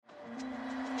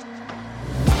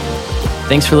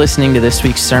Thanks for listening to this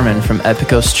week's sermon from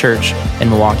Epikos Church in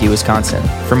Milwaukee, Wisconsin.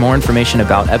 For more information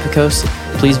about Epikos,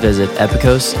 please visit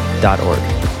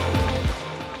epikos.org.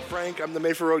 Frank, I'm the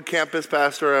Mayfair Road campus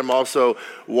pastor. I'm also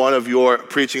one of your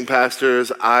preaching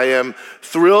pastors. I am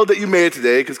thrilled that you made it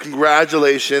today because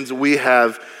congratulations, we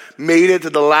have made it to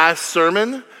the last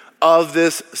sermon of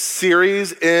this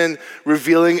series in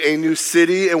revealing a new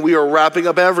city, and we are wrapping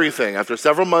up everything. After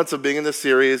several months of being in this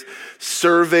series,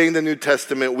 surveying the New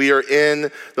Testament, we are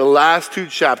in the last two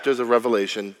chapters of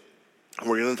Revelation. And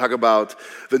we're going to talk about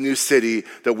the new city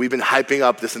that we've been hyping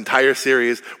up this entire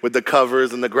series with the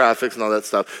covers and the graphics and all that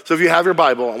stuff. So if you have your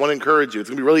Bible, I want to encourage you. It's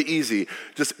going to be really easy.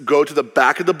 Just go to the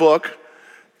back of the book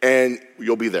and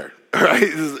you'll be there. All right,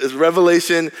 it's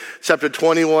Revelation chapter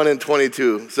 21 and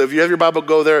 22. So if you have your Bible,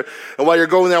 go there. And while you're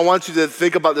going there, I want you to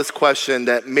think about this question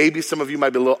that maybe some of you might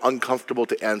be a little uncomfortable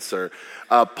to answer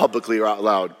publicly or out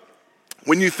loud.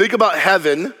 When you think about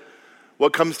heaven,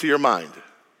 what comes to your mind?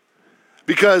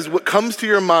 Because what comes to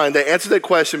your mind, the answer to that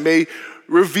question may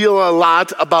reveal a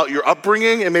lot about your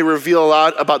upbringing. It may reveal a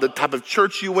lot about the type of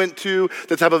church you went to,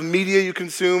 the type of media you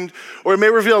consumed, or it may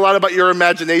reveal a lot about your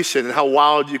imagination and how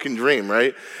wild you can dream,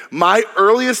 right? My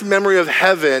earliest memory of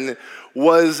heaven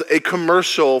was a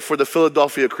commercial for the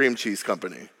Philadelphia Cream Cheese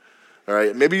Company. All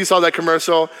right, maybe you saw that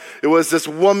commercial. It was this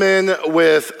woman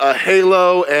with a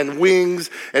halo and wings,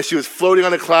 and she was floating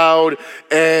on a cloud,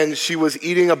 and she was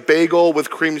eating a bagel with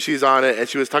cream cheese on it, and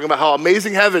she was talking about how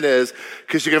amazing heaven is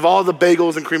because she can have all the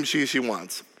bagels and cream cheese she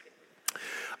wants.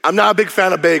 I'm not a big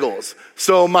fan of bagels,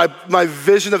 so my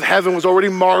vision of heaven was already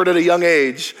marred at a young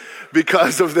age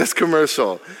because of this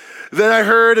commercial. Then I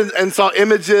heard and saw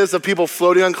images of people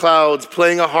floating on clouds,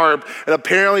 playing a harp, and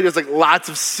apparently there's like lots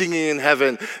of singing in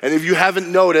heaven. And if you haven't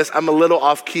noticed, I'm a little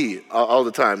off key all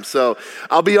the time. So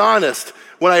I'll be honest,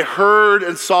 when I heard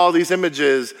and saw these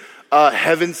images,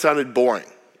 heaven sounded boring.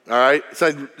 All right, it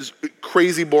sounded just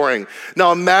crazy boring.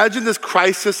 Now imagine this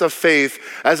crisis of faith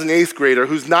as an 8th grader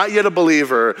who's not yet a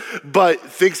believer, but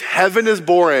thinks heaven is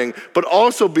boring, but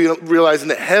also realizing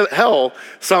that hell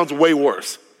sounds way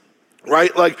worse.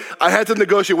 Right? Like, I had to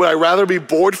negotiate, would I rather be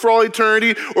bored for all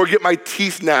eternity or get my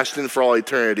teeth gnashed in for all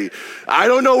eternity? I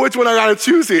don't know which one I gotta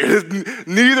choose here.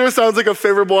 Neither sounds like a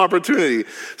favorable opportunity.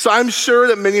 So I'm sure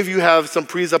that many of you have some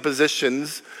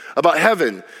presuppositions about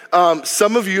heaven.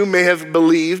 Some of you may have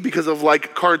believed because of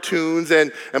like cartoons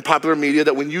and popular media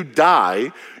that when you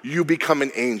die, you become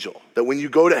an angel. That when you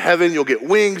go to heaven, you'll get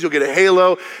wings, you'll get a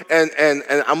halo. And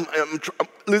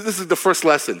this is the first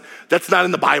lesson. That's not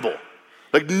in the Bible.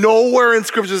 Like nowhere in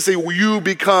scripture to say you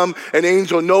become an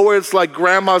angel. Nowhere it's like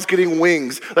grandma's getting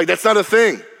wings. Like that's not a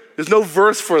thing. There's no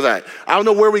verse for that. I don't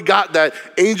know where we got that.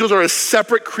 Angels are a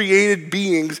separate created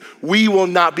beings. We will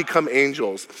not become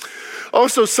angels.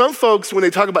 Also, some folks, when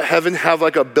they talk about heaven, have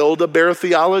like a Build-A-Bear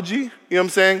theology. You know what I'm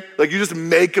saying? Like you just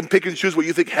make and pick and choose what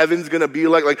you think heaven's gonna be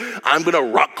like. Like I'm gonna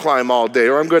rock climb all day,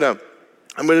 or I'm gonna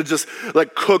just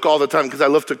like cook all the time because I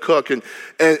love to cook, and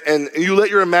you let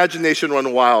your imagination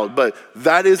run wild, but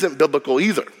that isn't biblical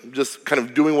either. Just kind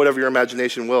of doing whatever your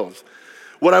imagination wills.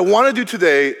 What I want to do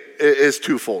today is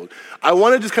twofold. I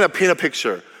want to just kind of paint a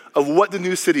picture of what the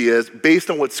new city is based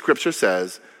on what scripture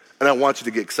says, and I want you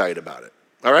to get excited about it.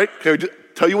 All right? Can I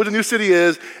tell you what the new city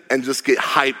is and just get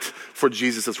hyped for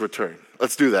Jesus' return?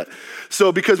 Let's do that.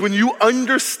 So because when you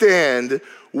understand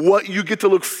what you get to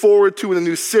look forward to in the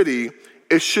new city,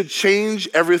 it should change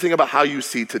everything about how you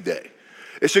see today.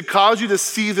 It should cause you to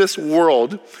see this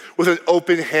world with an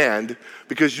open hand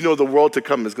because you know the world to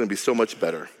come is going to be so much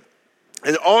better.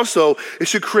 And also, it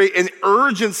should create an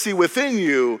urgency within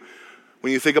you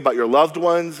when you think about your loved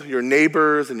ones, your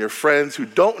neighbors, and your friends who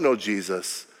don't know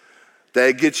Jesus, that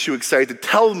it gets you excited to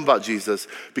tell them about Jesus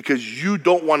because you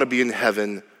don't want to be in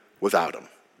heaven without him.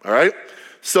 All right?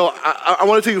 So I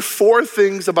want to tell you 4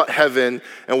 things about heaven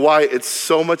and why it's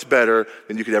so much better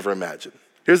than you could ever imagine.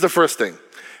 Here's the first thing.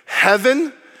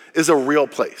 Heaven is a real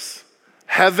place.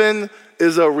 Heaven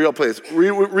is a real place.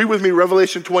 Read with me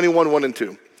Revelation 21, 1 and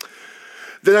 2.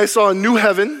 Then I saw a new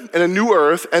heaven and a new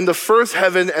earth, and the first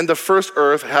heaven and the first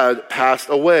earth had passed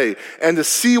away, and the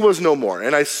sea was no more.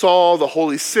 And I saw the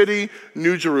holy city,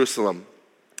 New Jerusalem,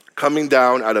 coming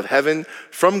down out of heaven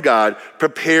from God,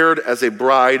 prepared as a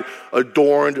bride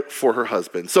adorned for her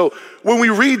husband. So when we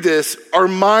read this, our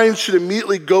minds should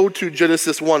immediately go to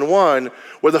Genesis 1:1,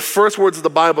 where the first words of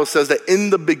the Bible says that in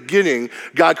the beginning,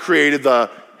 God created the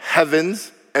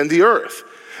heavens and the earth.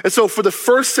 And so for the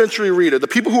first century reader, the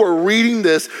people who are reading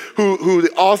this, who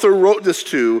the author wrote this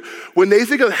to, when they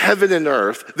think of heaven and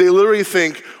earth, they literally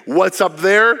think what's up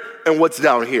there and what's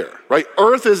down here, right?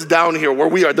 Earth is down here where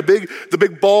we are. The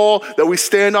big ball that we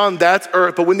stand on, that's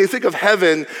earth. But when they think of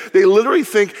heaven, they literally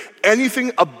think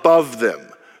anything above them.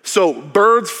 So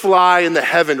birds fly in the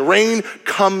heaven, rain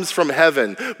comes from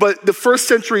heaven. But the first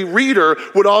century reader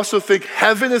would also think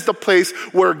heaven is the place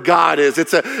where God is.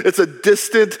 It's a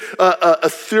distant,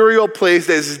 ethereal place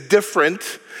that is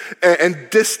different and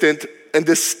distant and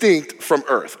distinct from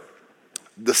earth.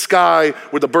 The sky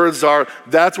where the birds are,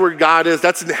 that's where God is.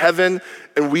 That's in heaven,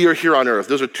 and we are here on earth.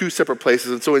 Those are two separate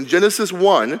places. And so in Genesis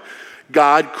 1,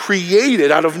 God created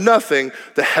out of nothing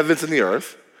the heavens and the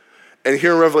earth. And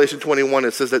here in Revelation 21,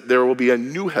 it says that there will be a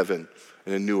new heaven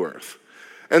and a new earth.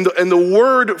 And the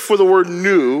word for the word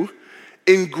new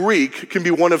in Greek can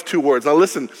be one of two words. Now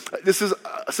listen, this is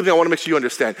something I want to make sure you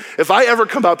understand. If I ever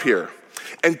come up here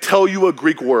and tell you a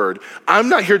Greek word, I'm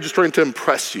not here just trying to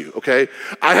impress you, okay?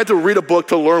 I had to read a book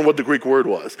to learn what the Greek word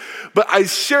was. But I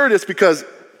share this because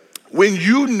when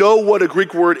you know what a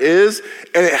Greek word is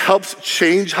and it helps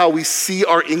change how we see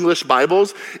our English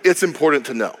Bibles, it's important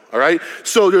to know, all right?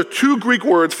 So there are two Greek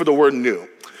words for the word new.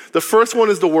 The first one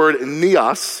is the word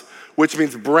neos, which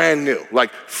means brand new,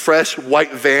 like fresh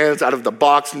white Vans out of the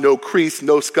box, no crease,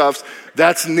 no scuffs.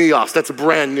 That's neos, that's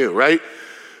brand new, right?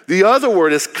 The other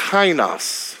word is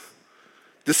kainos,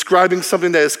 describing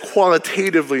something that is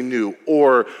qualitatively new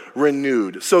or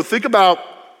renewed. So think about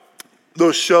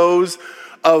those shows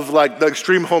of like the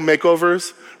extreme home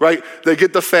makeovers, right? They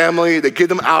get the family, they get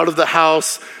them out of the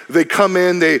house, they come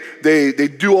in, they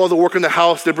do all the work in the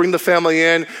house, they bring the family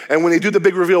in, and when they do the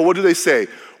big reveal, what do they say?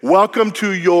 Welcome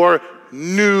to your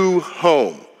new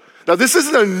home. Now this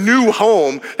isn't a new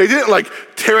home. They didn't like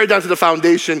tear it down to the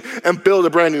foundation and build a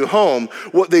brand new home.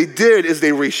 What they did is they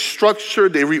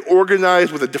restructured, they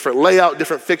reorganized with a different layout,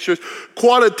 different fixtures.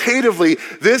 Qualitatively,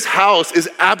 this house is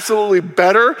absolutely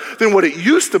better than what it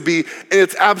used to be, and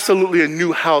it's absolutely a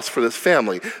new house for this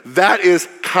family. That is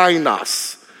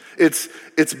kainos.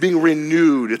 It's being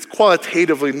renewed. It's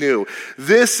qualitatively new.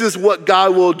 This is what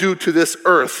God will do to this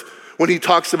earth when he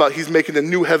talks about he's making the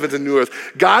new heavens and new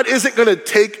earth. God isn't gonna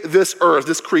take this earth,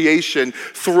 this creation,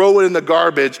 throw it in the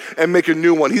garbage and make a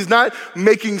new one. He's not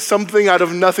making something out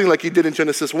of nothing like he did in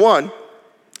Genesis 1.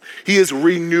 He is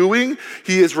renewing,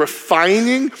 he is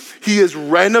refining, he is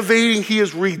renovating, he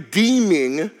is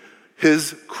redeeming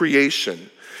his creation.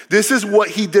 This is what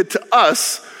he did to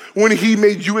us when he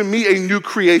made you and me a new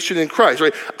creation in Christ,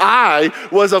 right? I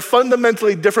was a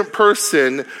fundamentally different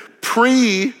person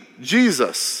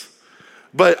pre-Jesus.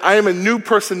 But I am a new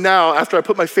person now after I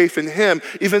put my faith in him.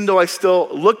 Even though I still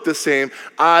look the same,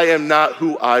 I am not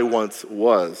who I once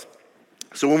was.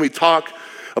 So when we talk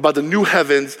about the new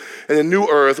heavens and the new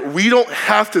earth, we don't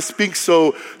have to speak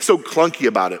so clunky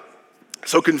about it,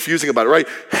 so confusing about it, right?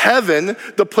 Heaven,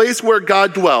 the place where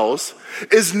God dwells,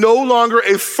 is no longer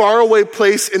a faraway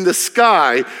place in the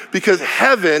sky, because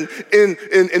heaven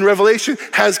in Revelation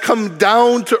has come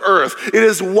down to earth. It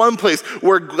is one place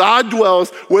where God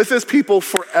dwells with his people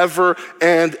forever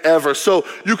and ever. So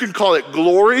you can call it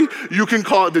glory, you can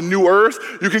call it the new earth,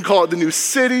 you can call it the new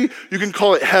city, you can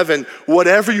call it heaven,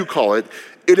 whatever you call it.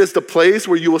 It is the place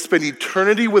where you will spend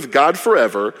eternity with God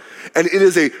forever, and it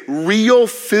is a real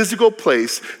physical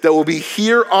place that will be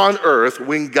here on earth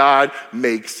when God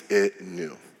makes it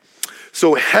new.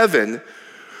 So heaven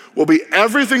will be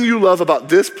everything you love about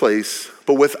this place,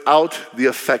 but without the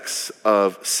effects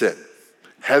of sin.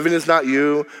 Heaven is not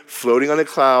you floating on a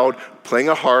cloud, playing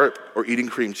a harp, or eating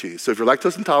cream cheese. So if you're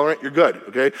lactose intolerant, you're good,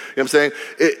 okay? You know what I'm saying?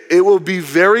 It will be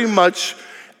very much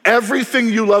everything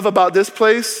you love about this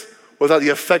place without the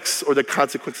effects or the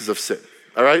consequences of sin,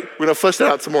 all right? We're gonna flesh that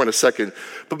out some more in a second.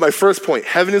 But my first point,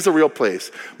 heaven is a real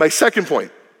place. My second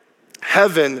point,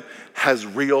 heaven has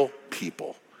real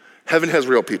people. Heaven has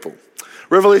real people.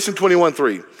 Revelation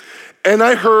 21:3. And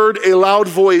I heard a loud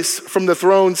voice from the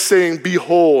throne saying,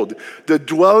 behold, the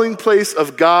dwelling place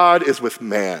of God is with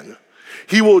man.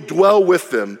 He will dwell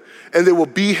with them, and they will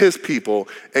be his people,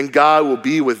 and God will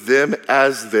be with them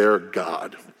as their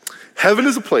God. Heaven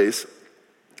is a place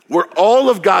where all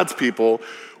of God's people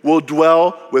will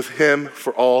dwell with him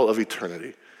for all of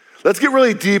eternity. Let's get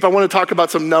really deep. I want to talk about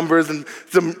some numbers and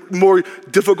some more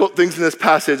difficult things in this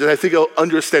passage, and I think you'll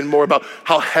understand more about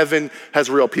how heaven has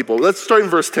real people. Let's start in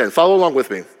verse 10. Follow along with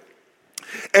me.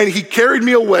 And he carried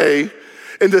me away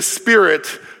in the spirit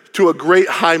to a great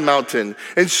high mountain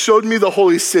and showed me the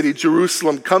holy city,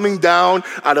 Jerusalem, coming down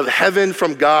out of heaven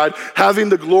from God, having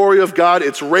the glory of God,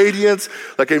 its radiance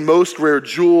like a most rare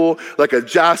jewel, like a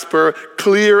jasper,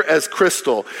 clear as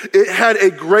crystal. It had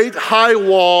a great high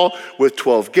wall with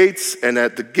 12 gates, and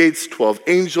at the gates 12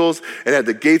 angels, and at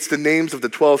the gates the names of the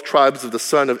 12 tribes of the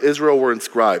son of Israel were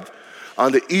inscribed.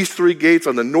 On the east 3 gates,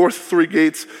 on the north 3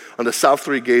 gates, on the south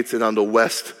 3 gates, and on the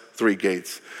west 3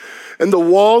 gates. And the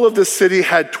wall of the city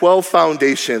had 12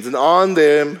 foundations, and on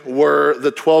them were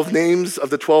the 12 names of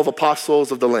the 12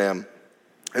 apostles of the Lamb.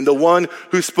 And the one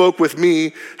who spoke with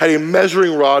me had a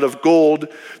measuring rod of gold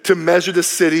to measure the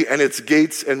city and its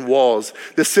gates and walls.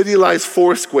 The city lies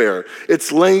 4 square,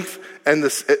 its length and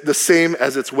the same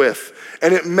as its width.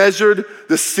 And it measured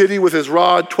the city with his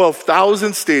rod,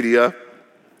 12,000 stadia.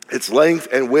 Its length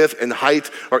and width and height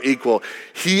are equal.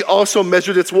 He also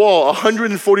measured its wall,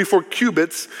 144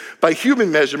 cubits by human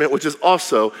measurement, which is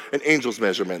also an angel's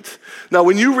measurement. Now,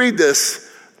 when you read this,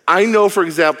 I know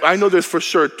there's for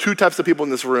sure 2 types of people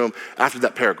in this room after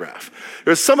that paragraph.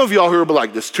 There's some of y'all who are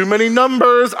like, there's too many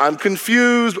numbers, I'm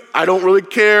confused, I don't really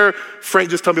care.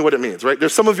 Frank, just tell me what it means, right?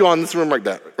 There's some of y'all in this room like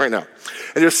that right now.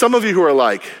 And there's some of you who are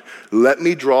like, let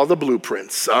me draw the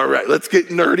blueprints. All right, let's get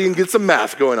nerdy and get some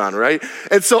math going on, right?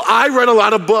 And so I read a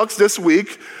lot of books this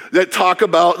week that talk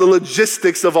about the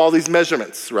logistics of all these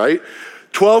measurements, right?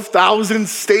 12,000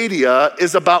 stadia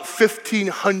is about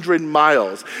 1,500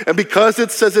 miles. And because it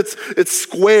says it's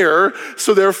square,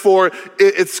 so therefore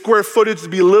its square footage to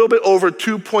be a little bit over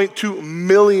 2.2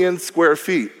 million square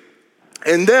feet.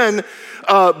 And then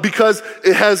because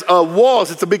it has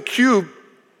walls, it's a big cube,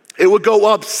 it would go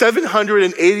up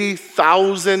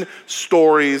 780,000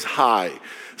 stories high.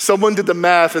 Someone did the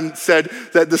math and said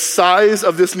that the size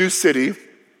of this new city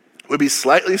would be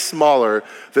slightly smaller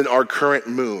than our current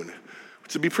moon,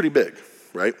 which would be pretty big,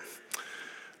 right?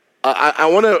 I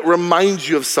want to remind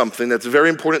you of something that's very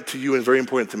important to you and very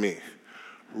important to me.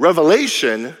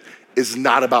 Revelation is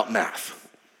not about math.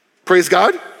 Praise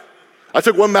God. I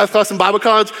took one math class in Bible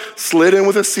college, slid in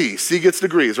with a C. C gets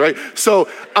degrees, right? So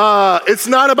it's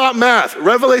not about math.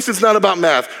 Revelation's not about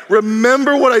math.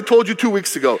 Remember what I told you 2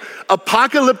 weeks ago.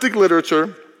 Apocalyptic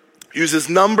literature uses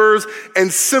numbers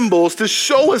and symbols to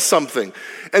show us something.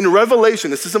 And Revelation,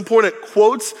 this is important,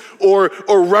 quotes or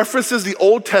references the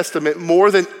Old Testament more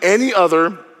than any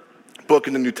other book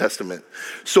in the New Testament.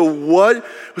 So with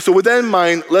that in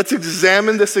mind, let's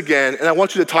examine this again, and I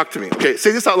want you to talk to me. Okay,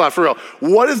 say this out loud for real.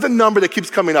 What is the number that keeps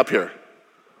coming up here?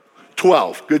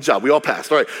 12. Good job. We all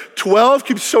passed. All right. 12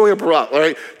 keeps showing up a lot. All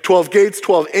right. 12 gates,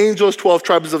 12 angels, 12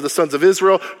 tribes of the sons of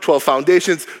Israel, 12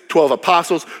 foundations, 12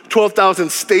 apostles,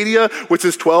 12,000 stadia, which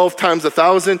is 12 times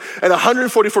 1,000, and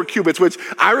 144 cubits, which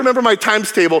I remember my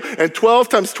times table, and 12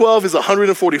 times 12 is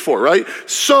 144, right?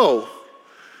 So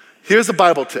here's a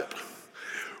Bible tip.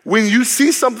 When you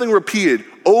see something repeated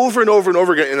over and over and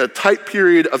over again in a tight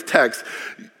period of text,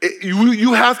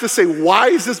 you have to say, why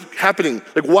is this happening?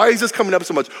 Like, why is this coming up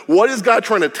so much? What is God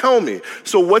trying to tell me?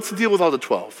 So what's the deal with all the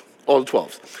 12? All the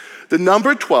 12s. The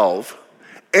number 12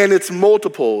 and its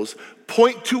multiples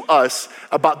point to us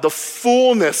about the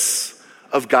fullness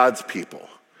of God's people.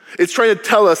 It's trying to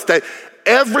tell us that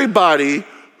everybody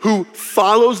who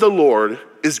follows the Lord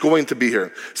is going to be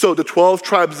here. So the 12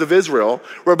 tribes of Israel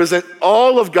represent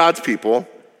all of God's people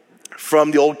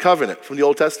from the Old Covenant, from the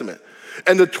Old Testament.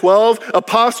 And the 12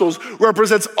 apostles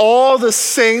represents all the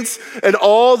saints and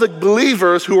all the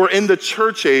believers who are in the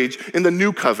church age in the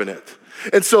New Covenant.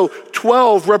 And so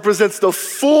 12 represents the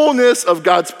fullness of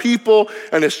God's people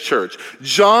and his church.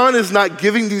 John is not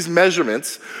giving these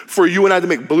measurements for you and I to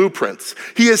make blueprints.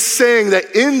 He is saying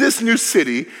that in this new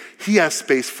city, he has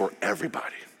space for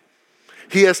everybody.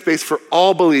 He has space for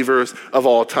all believers of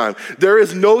all time. There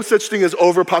is no such thing as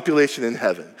overpopulation in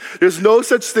heaven. There's no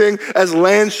such thing as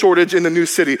land shortage in the new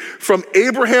city. From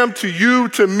Abraham to you,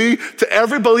 to me, to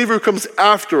every believer who comes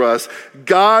after us,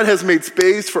 God has made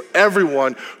space for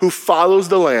everyone who follows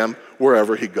the Lamb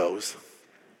wherever he goes.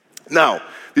 Now,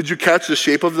 did you catch the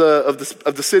shape of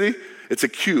the city? It's a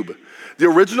cube. The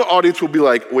original audience will be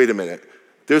like, wait a minute.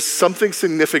 There's something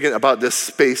significant about this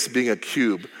space being a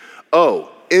cube. Oh,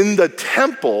 in the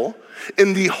temple,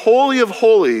 in the Holy of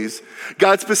Holies,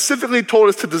 God specifically told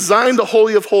us to design the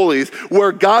Holy of Holies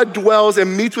where God dwells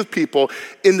and meets with people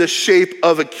in the shape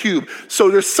of a cube.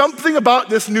 So there's something about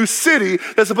this new city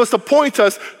that's supposed to point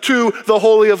us to the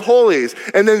Holy of Holies.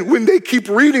 And then when they keep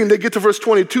reading, they get to verse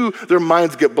 22, their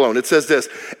minds get blown. It says this,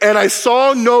 "And I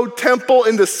saw no temple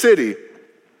in the city,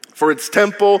 for its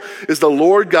temple is the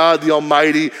Lord God, the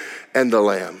Almighty, and the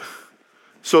Lamb."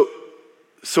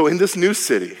 So in this new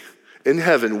city, in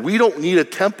heaven, we don't need a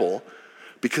temple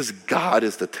Because God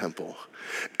is the temple.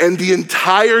 And the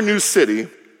entire new city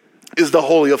is the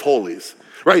Holy of Holies.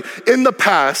 Right? In the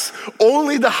past,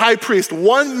 only the high priest,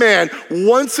 one man,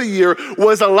 once a year,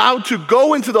 was allowed to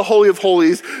go into the Holy of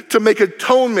Holies to make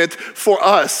atonement for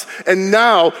us. And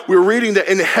now we're reading that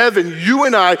in heaven, you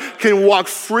and I can walk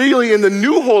freely in the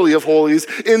new Holy of Holies,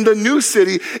 in the new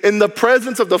city, in the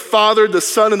presence of the Father, the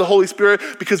Son, and the Holy Spirit,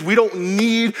 because we don't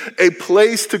need a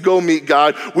place to go meet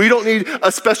God. We don't need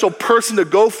a special person to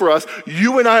go for us.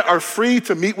 You and I are free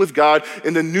to meet with God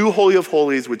in the new Holy of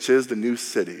Holies, which is the new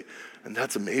city. And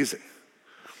that's amazing.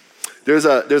 There's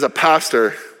a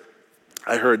pastor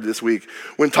I heard this week,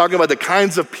 when talking about the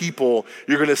kinds of people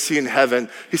you're going to see in heaven,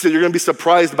 he said you're going to be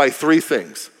surprised by three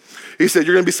things. He said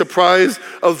you're going to be surprised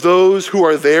of those who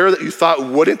are there that you thought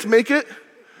wouldn't make it.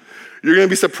 You're going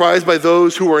to be surprised by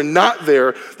those who are not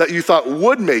there that you thought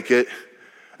would make it.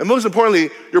 And most importantly,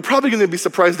 you're probably going to be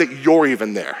surprised that you're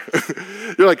even there.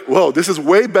 You're like, whoa, this is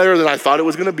way better than I thought it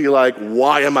was going to be like.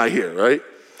 Why am I here, right?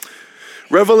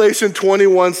 Revelation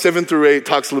 21, 7-8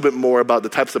 talks a little bit more about the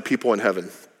types of people in heaven.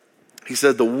 He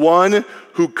said, the one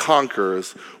who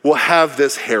conquers will have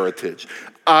this heritage.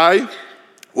 I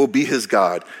will be his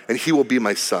God, and he will be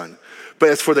my son. But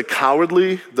as for the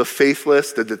cowardly, the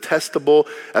faithless, the detestable,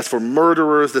 as for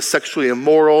murderers, the sexually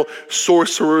immoral,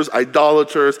 sorcerers,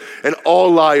 idolaters, and all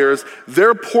liars,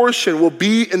 their portion will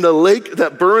be in the lake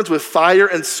that burns with fire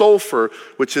and sulfur,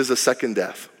 which is a second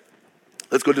death.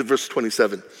 Let's go to verse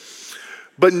 27.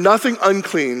 But nothing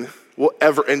unclean will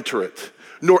ever enter it,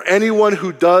 nor anyone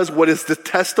who does what is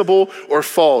detestable or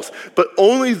false, but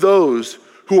only those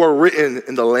who are written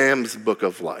in the Lamb's book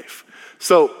of life.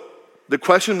 So the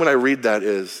question when I read that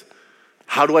is,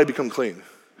 how do I become clean?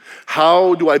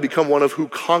 How do I become one of who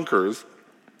conquers,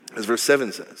 as verse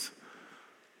 7 says?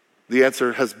 The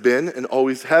answer has been and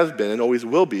always has been and always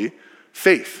will be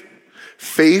faith.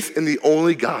 Faith in the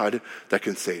only God that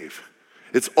can save.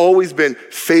 It's always been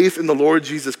faith in the Lord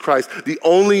Jesus Christ. The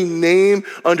only name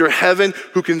under heaven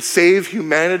who can save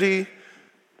humanity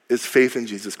is faith in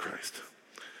Jesus Christ.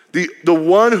 The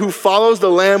one who follows the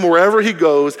Lamb wherever he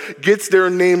goes gets their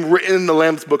name written in the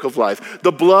Lamb's book of life.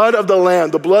 The blood of the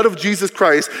Lamb, the blood of Jesus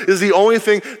Christ, is the only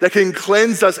thing that can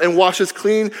cleanse us and wash us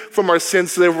clean from our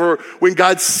sins. So therefore, when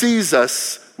God sees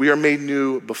us, we are made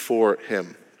new before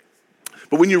him.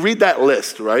 But when you read that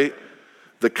list, right?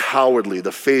 The cowardly,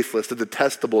 the faithless, the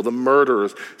detestable, the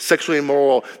murderers, sexually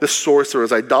immoral, the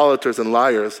sorcerers, idolaters, and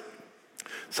liars.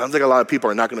 Sounds like a lot of people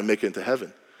are not going to make it into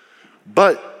heaven.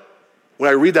 But when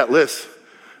I read that list,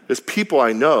 there's people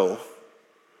I know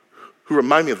who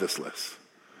remind me of this list.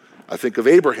 I think of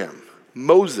Abraham,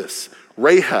 Moses,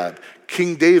 Rahab,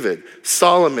 King David,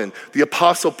 Solomon, the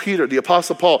Apostle Peter, the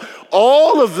Apostle Paul.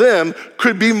 All of them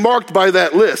could be marked by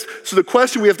that list. So the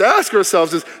question we have to ask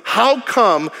ourselves is, how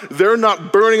come they're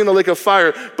not burning in the lake of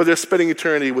fire, but they're spending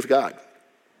eternity with God?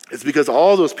 It's because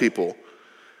all those people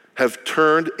have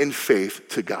turned in faith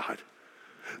to God.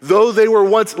 Though they were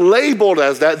once labeled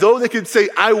as that, though they could say,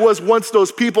 I was once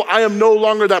those people, I am no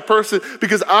longer that person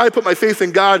because I put my faith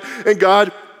in God, and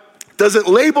God doesn't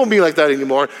label me like that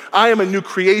anymore. I am a new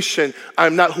creation.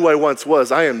 I'm not who I once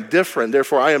was. I am different.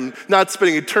 Therefore, I am not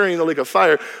spending eternity in the lake of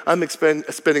fire. I'm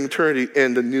spending eternity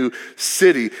in the new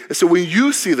city. And so when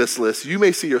you see this list, you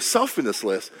may see yourself in this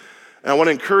list. And I want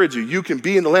to encourage you, you can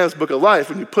be in the Lamb's book of life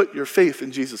when you put your faith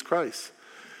in Jesus Christ.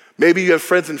 Maybe you have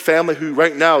friends and family who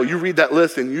right now, you read that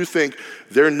list and you think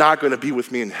they're not going to be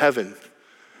with me in heaven.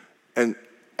 And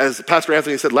as Pastor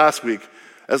Anthony said last week,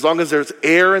 as long as there's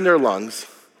air in their lungs,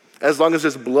 as long as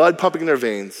there's blood pumping in their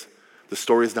veins, the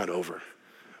story is not over.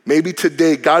 Maybe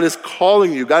today God is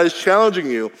calling you, God is challenging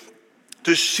you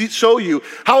to show you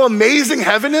how amazing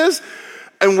heaven is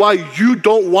and why you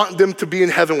don't want them to be in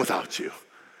heaven without you.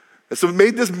 And so may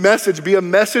this message be a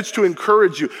message to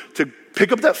encourage you to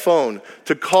pick up that phone,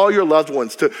 to call your loved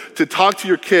ones, to talk to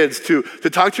your kids, to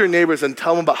talk to your neighbors and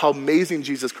tell them about how amazing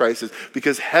Jesus Christ is,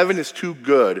 because heaven is too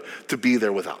good to be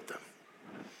there without them.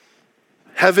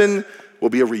 Heaven will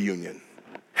be a reunion.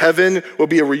 Heaven will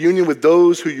be a reunion with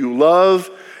those who you love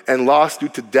and lost due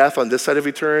to death on this side of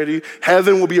eternity.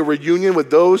 Heaven will be a reunion with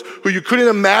those who you couldn't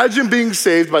imagine being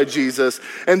saved by Jesus.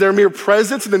 And their mere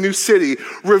presence in the new city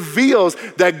reveals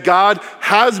that God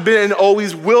has been and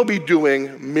always will be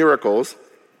doing miracles.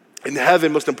 And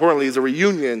heaven, most importantly, is a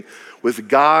reunion with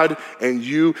God and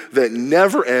you that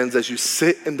never ends as you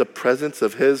sit in the presence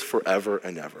of his forever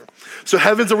and ever. So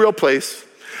heaven's a real place.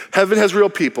 Heaven has real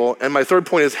people. And my third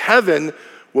point is heaven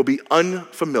will be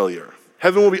unfamiliar.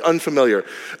 Heaven will be unfamiliar.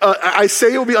 I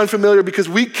say it will be unfamiliar because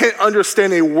we can't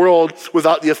understand a world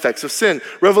without the effects of sin.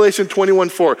 Revelation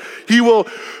 21:4. He will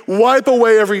wipe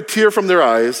away every tear from their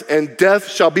eyes, and death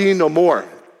shall be no more.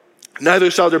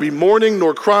 Neither shall there be mourning,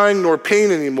 nor crying, nor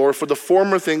pain anymore, for the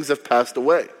former things have passed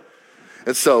away.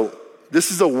 And so,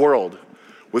 this is a world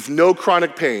with no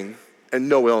chronic pain and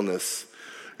no illness.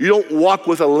 You don't walk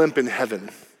with a limp in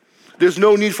heaven. There's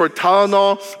no need for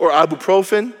Tylenol or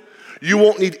ibuprofen. You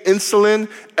won't need insulin,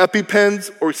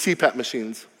 EpiPens, or CPAP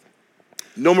machines.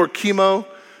 No more chemo,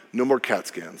 no more CAT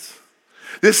scans.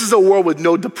 This is a world with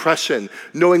no depression,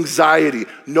 no anxiety,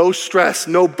 no stress,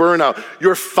 no burnout.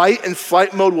 Your fight and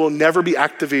flight mode will never be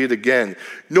activated again.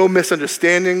 No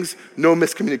misunderstandings, no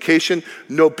miscommunication,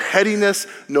 no pettiness,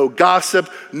 no gossip,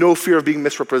 no fear of being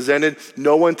misrepresented,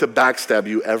 no one to backstab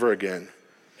you ever again.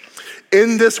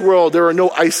 In this world, there are no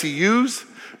ICUs,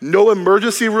 no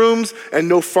emergency rooms, and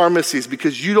no pharmacies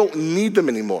because you don't need them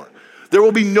anymore. There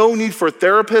will be no need for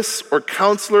therapists or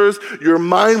counselors. Your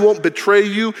mind won't betray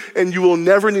you, and you will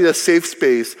never need a safe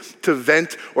space to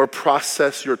vent or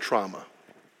process your trauma.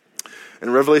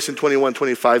 And Revelation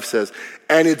 21:25 says,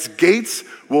 and its gates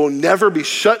will never be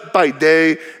shut by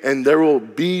day, and there will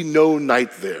be no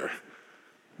night there.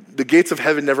 The gates of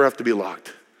heaven never have to be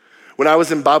locked. When I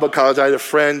was in Bible college, I had a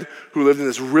friend who lived in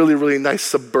this really, really nice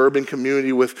suburban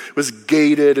community was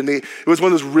gated, and it was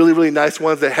one of those really, really nice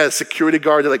ones that had a security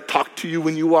guard that talked to you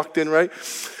when you walked in, right?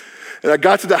 And I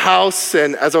got to the house,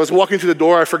 and as I was walking to the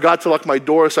door, I forgot to lock my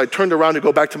door, so I turned around to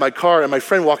go back to my car, and my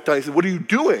friend walked down. He said, what are you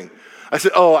doing? I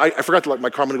said, I forgot to lock my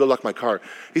car. I'm going to go lock my car.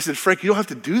 He said, Frank, you don't have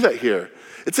to do that here.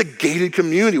 It's a gated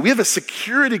community. We have a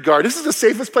security guard. This is the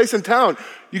safest place in town.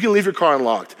 You can leave your car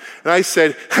unlocked. And I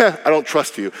said, I don't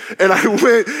trust you. And I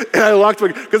went and I locked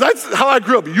my car, because that's how I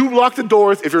grew up. You lock the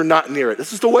doors if you're not near it.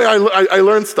 This is the way I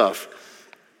learned stuff.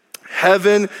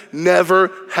 Heaven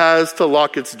never has to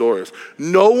lock its doors.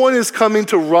 No one is coming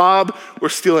to rob or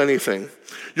steal anything.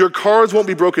 Your cars won't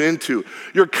be broken into.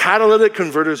 Your catalytic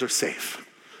converters are safe.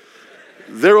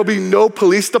 There will be no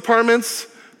police departments,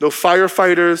 no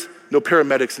firefighters, no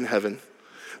paramedics in heaven.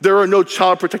 There are no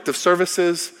child protective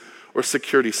services or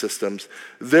security systems.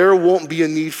 There won't be a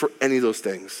need for any of those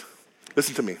things.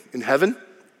 Listen to me. In heaven,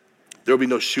 there will be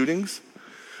no shootings,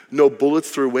 no bullets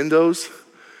through windows,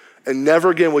 and never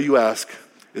again will you ask,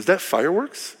 is that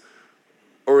fireworks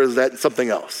or is that something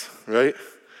else, right?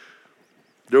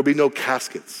 There will be no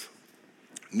caskets,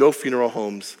 no funeral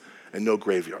homes, and no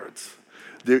graveyards.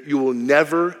 You will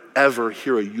never, ever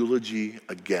hear a eulogy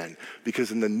again,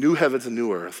 because in the new heavens and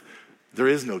new earth, there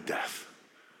is no death.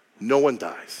 No one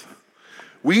dies.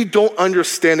 We don't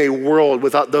understand a world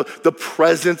without the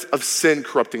presence of sin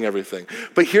corrupting everything.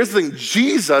 But here's the thing,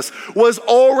 Jesus was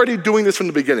already doing this from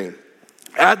the beginning.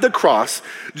 At the cross,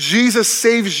 Jesus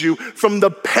saves you from the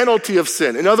penalty of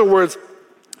sin. In other words,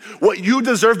 what you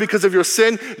deserve because of your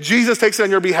sin, Jesus takes it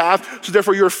on your behalf, so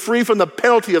therefore you're free from the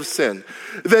penalty of sin.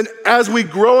 Then as we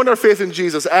grow in our faith in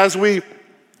Jesus, as we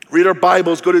read our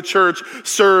Bibles, go to church,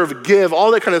 serve, give, all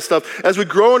that kind of stuff, as we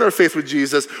grow in our faith with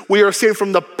Jesus, we are saved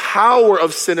from the power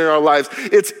of sin in our lives.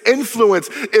 Its influence,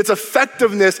 its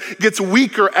effectiveness gets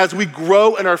weaker as we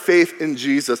grow in our faith in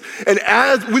Jesus. And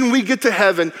when we get to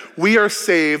heaven, we are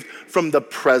saved from the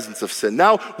presence of sin.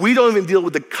 Now, we don't even deal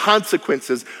with the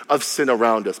consequences of sin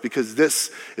around us, because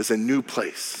this is a new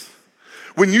place.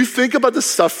 When you think about the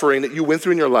suffering that you went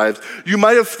through in your lives, you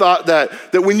might have thought that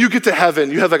when you get to heaven,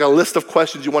 you have a list of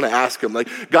questions you want to ask him. Like,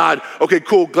 God, okay,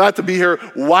 cool, glad to be here.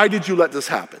 Why did you let this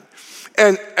happen?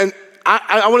 And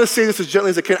I want to say this as gently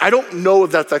as I can. I don't know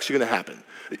if that's actually going to happen.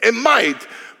 It might,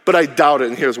 but I doubt it,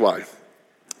 and here's why.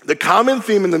 The common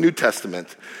theme in the New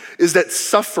Testament is that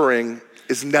suffering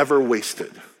is never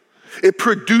wasted. It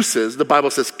produces, the Bible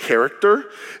says, character.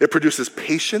 It produces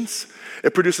patience.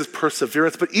 It produces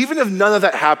perseverance. But even if none of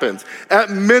that happens, at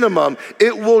minimum,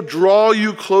 it will draw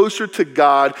you closer to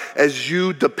God as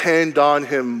you depend on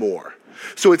him more.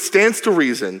 So it stands to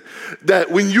reason that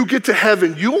when you get to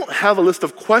heaven, you won't have a list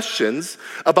of questions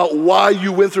about why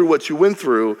you went through what you went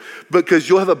through, because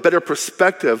you'll have a better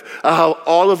perspective of how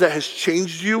all of that has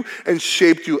changed you and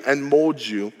shaped you and molded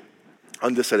you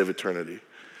on this side of eternity.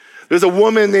 There's a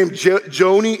woman named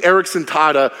Joni Eareckson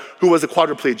Tada who was a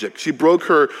quadriplegic. She broke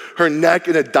her neck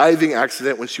in a diving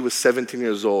accident when she was 17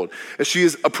 years old. And she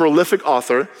is a prolific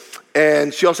author,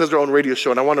 and she also has her own radio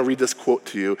show. And I want to read this quote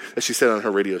to you that she said on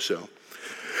her radio show.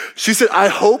 She said, I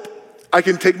hope I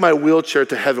can take my wheelchair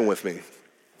to heaven with me.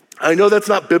 I know that's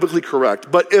not biblically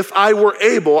correct, but if I were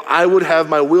able, I would have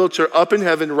my wheelchair up in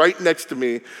heaven right next to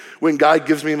me when God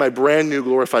gives me my brand new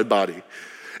glorified body.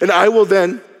 And I will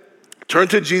then turn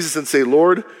to Jesus and say,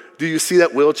 Lord, Do you see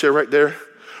that wheelchair right there?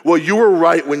 Well, you were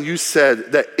right when you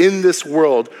said that in this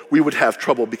world we would have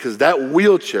trouble, because that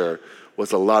wheelchair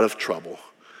was a lot of trouble.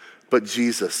 But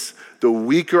Jesus, the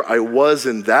weaker I was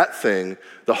in that thing,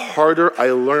 the harder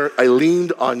I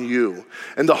leaned on you.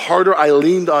 And the harder I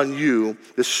leaned on you,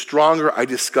 the stronger I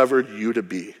discovered you to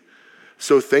be.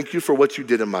 So thank you for what you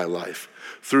did in my life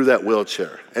through that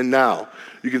wheelchair. And now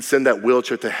you can send that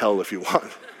wheelchair to hell if you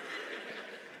want.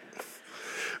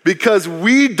 Because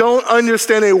we don't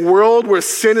understand a world where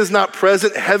sin is not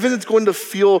present. Heaven is going to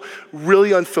feel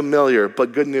really unfamiliar,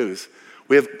 but good news,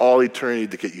 we have all eternity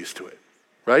to get used to it,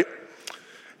 right?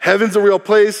 Heaven's a real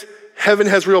place. Heaven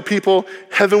has real people.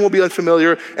 Heaven will be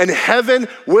unfamiliar, and heaven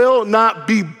will not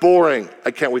be boring. I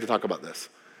can't wait to talk about this.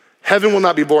 Heaven will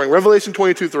not be boring. Revelation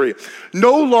 22:3.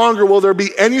 No longer will there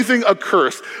be anything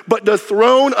accursed, but the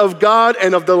throne of God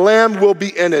and of the Lamb will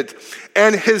be in it,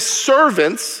 and his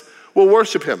servants will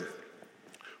worship him.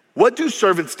 What do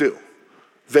servants do?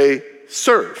 They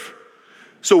serve.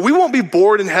 So we won't be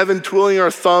bored in heaven twiddling our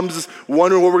thumbs,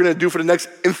 wondering what we're going to do for the next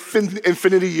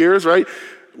infinity years, right?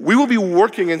 We will be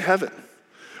working in heaven.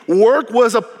 Work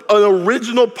was an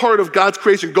original part of God's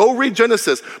creation. Go read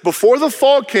Genesis. Before the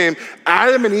fall came,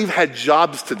 Adam and Eve had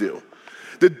jobs to do.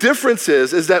 The difference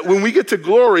is that when we get to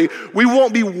glory, we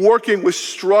won't be working with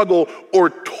struggle or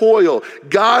toil.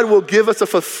 God will give us a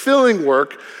fulfilling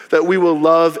work that we will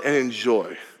love and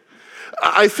enjoy.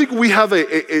 I think we have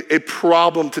a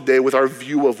problem today with our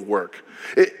view of work.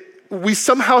 We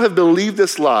somehow have believed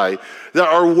this lie that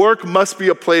our work must be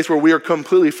a place where we are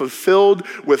completely fulfilled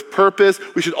with purpose.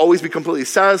 We should always be completely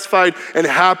satisfied and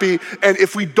happy. And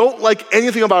if we don't like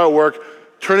anything about our work,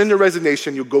 turn in your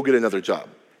resignation, you'll go get another job.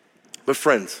 But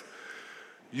friends,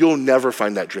 you'll never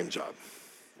find that dream job.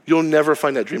 You'll never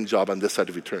find that dream job on this side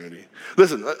of eternity.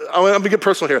 Listen, I'm gonna get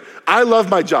personal here. I love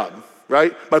my job,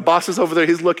 right? My boss is over there,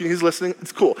 he's looking, he's listening,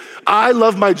 it's cool. I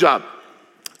love my job.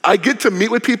 I get to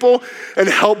meet with people and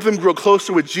help them grow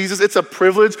closer with Jesus. It's a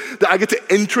privilege that I get to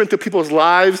enter into people's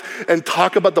lives and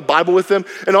talk about the Bible with them.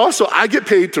 And also, I get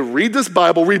paid to read this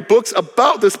Bible, read books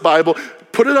about this Bible,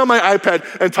 put it on my iPad,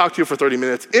 and talk to you for 30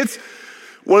 minutes. It's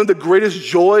one of the greatest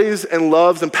joys and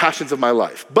loves and passions of my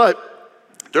life. But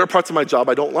there are parts of my job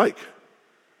I don't like.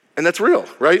 And that's real,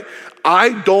 right?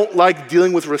 I don't like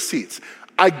dealing with receipts.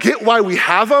 I get why we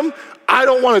have them. I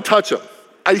don't want to touch them.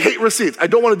 I hate receipts. I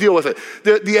don't want to deal with it.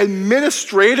 The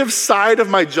administrative side of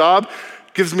my job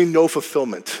gives me no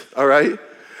fulfillment, all right?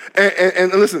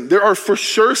 And listen, there are for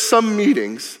sure some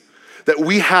meetings that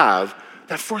we have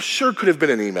that for sure could have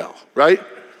been an email, right?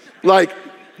 Like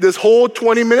this whole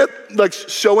 20-minute like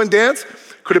show and dance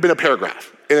could have been a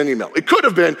paragraph in an email. It could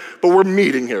have been, but we're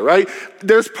meeting here, right?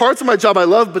 There's parts of my job I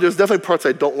love, but there's definitely parts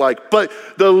I don't like. But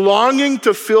the longing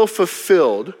to feel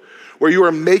fulfilled, where you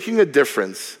are making a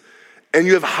difference and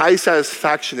you have high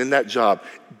satisfaction in that job,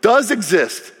 does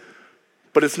exist,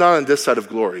 but it's not on this side of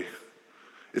glory.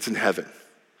 It's in heaven.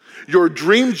 Your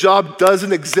dream job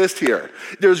doesn't exist here.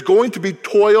 There's going to be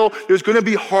toil, there's going to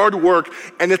be hard work,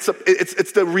 and it's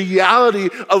the reality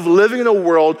of living in a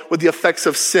world with the effects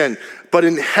of sin. But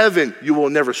in heaven, you will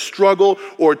never struggle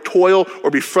or toil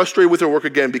or be frustrated with your work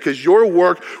again, because your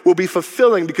work will be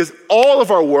fulfilling, because all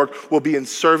of our work will be in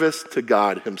service to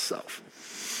God himself.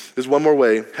 There's one more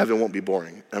way heaven won't be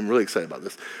boring. I'm really excited about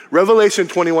this. Revelation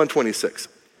 21:26.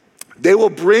 They will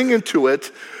bring into it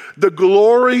the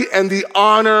glory and the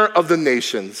honor of the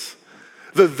nations.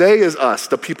 The they is us,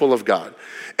 the people of God.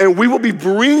 And we will be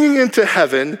bringing into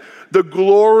heaven the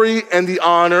glory and the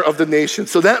honor of the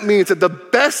nations. So that means that the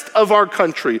best of our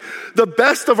country, the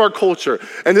best of our culture,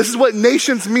 and this is what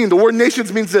nations mean. The word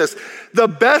nations means this: the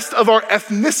best of our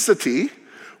ethnicity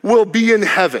will be in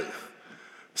heaven.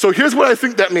 So here's what I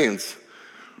think that means.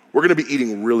 We're gonna be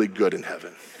eating really good in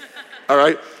heaven, all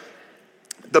right?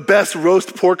 The best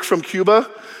roast pork from Cuba,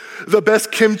 the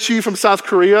best kimchi from South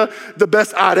Korea, the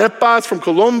best arepas from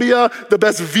Colombia, the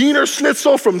best Wiener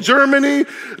Schnitzel from Germany,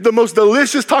 the most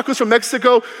delicious tacos from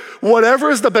Mexico. Whatever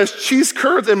is the best cheese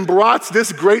curds and brats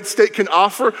this great state can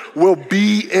offer will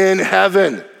be in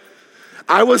heaven.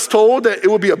 I was told that it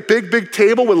will be a big, big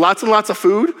table with lots and lots of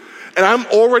food, and I'm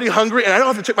already hungry, and I don't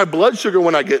have to check my blood sugar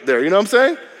when I get there, you know what I'm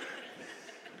saying?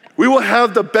 We will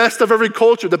have the best of every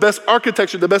culture, the best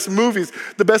architecture, the best movies,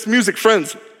 the best music.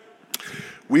 Friends,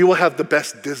 we will have the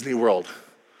best Disney World.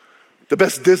 The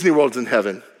best Disney World's in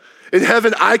heaven. In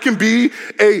heaven, I can be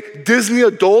a Disney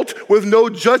adult with no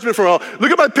judgment from all.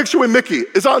 Look at my picture with Mickey.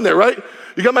 It's on there, right?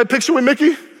 You got my picture with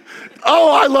Mickey?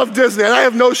 Oh, I love Disney, and I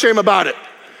have no shame about it.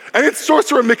 And it's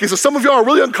Sorcerer Mickey, so some of y'all are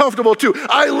really uncomfortable too.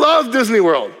 I love Disney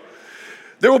World.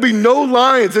 There will be no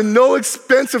lines and no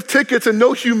expensive tickets and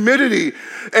no humidity.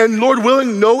 And Lord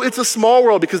willing, no, it's a small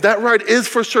world, because that ride is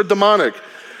for sure demonic.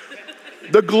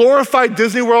 The glorified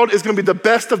Disney World is going to be the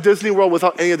best of Disney World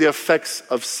without any of the effects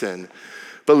of sin.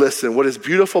 But listen, what is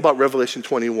beautiful about Revelation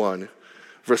 21,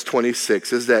 verse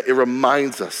 26, is that it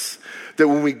reminds us that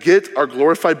when we get our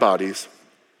glorified bodies,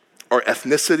 our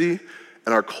ethnicity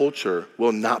and our culture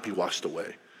will not be washed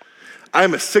away. I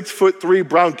am a 6'3"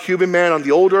 brown Cuban man on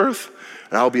the old earth,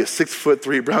 and I'll be a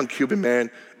 6'3" brown Cuban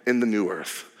man in the new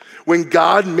earth. When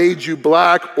God made you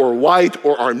black or white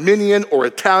or Armenian or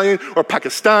Italian or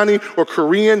Pakistani or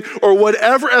Korean or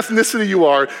whatever ethnicity you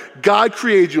are, God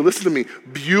created you, listen to me,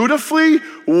 beautifully,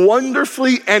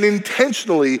 wonderfully, and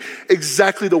intentionally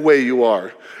exactly the way you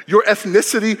are. Your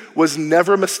ethnicity was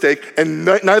never a mistake, and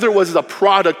neither was it a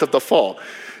product of the fall.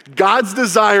 God's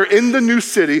desire in the new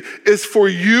city is for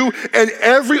you and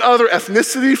every other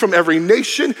ethnicity from every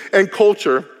nation and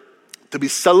culture to be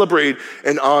celebrated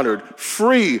and honored,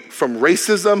 free from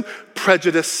racism,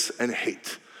 prejudice, and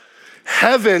hate.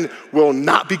 Heaven will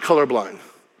not be colorblind.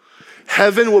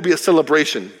 Heaven will be a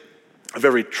celebration of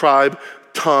every tribe,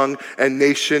 tongue, and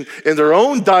nation in their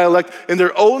own dialect, in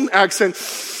their own accent,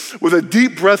 with a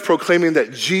deep breath proclaiming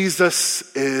that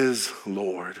Jesus is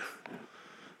Lord.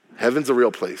 Heaven's a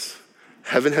real place.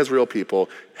 Heaven has real people.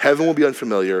 Heaven will be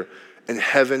unfamiliar, and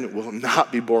heaven will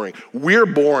not be boring. We're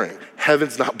boring.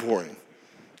 Heaven's not boring.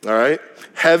 All right?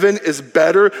 Heaven is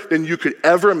better than you could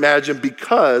ever imagine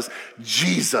because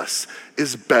Jesus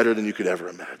is better than you could ever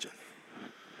imagine.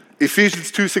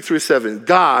 Ephesians 2:6-7,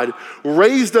 God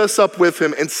raised us up with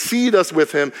him and seated us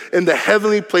with him in the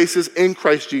heavenly places in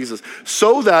Christ Jesus,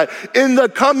 so that in the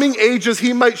coming ages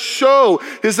he might show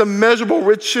his immeasurable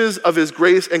riches of his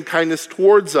grace and kindness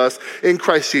towards us in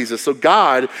Christ Jesus. So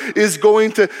God is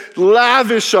going to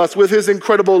lavish us with his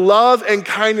incredible love and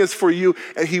kindness for you,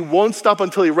 and he won't stop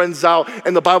until he runs out.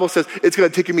 And the Bible says it's going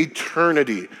to take him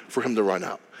eternity for him to run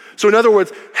out. So in other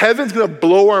words, heaven's going to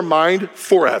blow our mind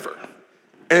forever.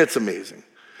 And it's amazing.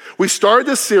 We started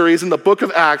this series in the book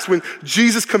of Acts when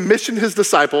Jesus commissioned his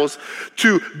disciples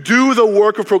to do the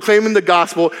work of proclaiming the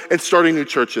gospel and starting new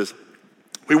churches.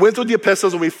 We went through the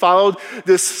epistles and we followed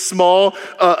this small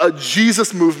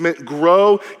Jesus movement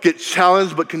grow, get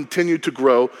challenged, but continue to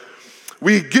grow.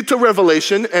 We get to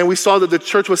Revelation and we saw that the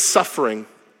church was suffering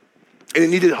and it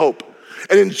needed hope.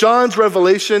 And in John's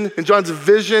revelation, in John's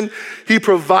vision, he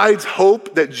provides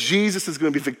hope that Jesus is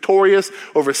going to be victorious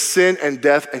over sin and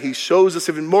death, and he shows us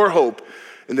even more hope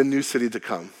in the new city to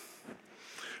come.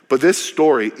 But this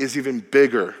story is even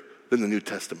bigger than the New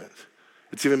Testament.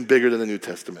 It's even bigger than the New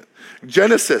Testament.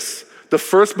 Genesis, the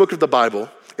first book of the Bible,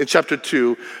 in chapter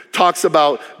 2, talks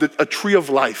about a tree of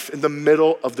life in the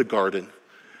middle of the garden.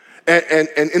 And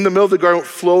in the middle of the garden,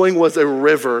 flowing was a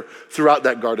river throughout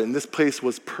that garden. This place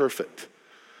was perfect.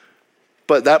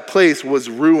 But that place was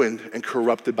ruined and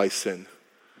corrupted by sin.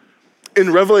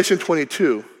 In Revelation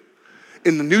 22,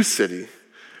 in the new city,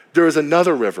 there is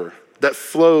another river that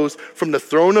flows from the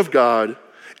throne of God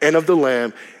and of the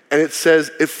Lamb, and it says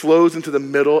it flows into the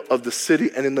middle of the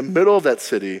city, and in the middle of that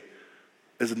city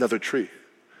is another tree.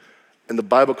 And the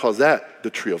Bible calls that the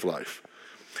tree of life.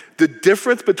 The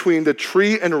difference between the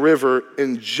tree and river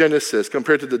in Genesis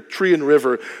compared to the tree and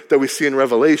river that we see in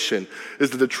Revelation is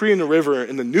that the tree and the river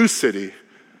in the new city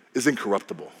is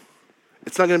incorruptible.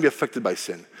 It's not going to be affected by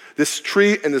sin. This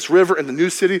tree and this river in the new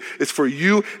city is for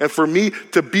you and for me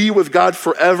to be with God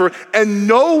forever, and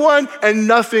no one and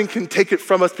nothing can take it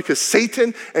from us because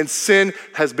Satan and sin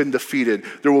has been defeated.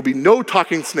 There will be no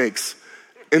talking snakes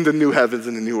in the new heavens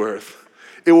and the new earth.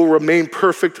 It will remain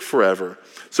perfect forever.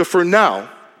 So for now,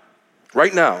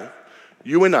 right now,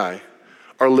 you and I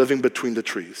are living between the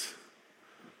trees.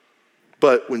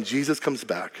 But when Jesus comes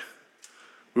back,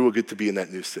 we will get to be in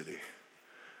that new city.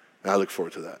 And I look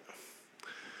forward to that.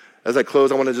 As I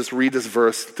close, I want to just read this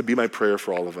verse to be my prayer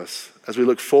for all of us. As we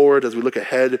look forward, as we look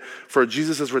ahead for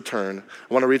Jesus' return,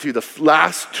 I want to read to you the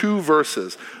last two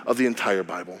verses of the entire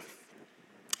Bible.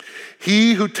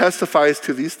 He who testifies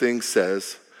to these things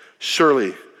says,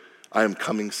 "Surely I am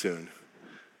coming soon.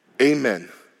 Amen.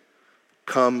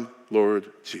 Come,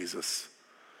 Lord Jesus."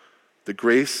 The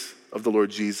grace of the Lord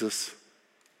Jesus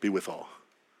be with all.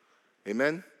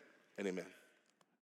 Amen and amen.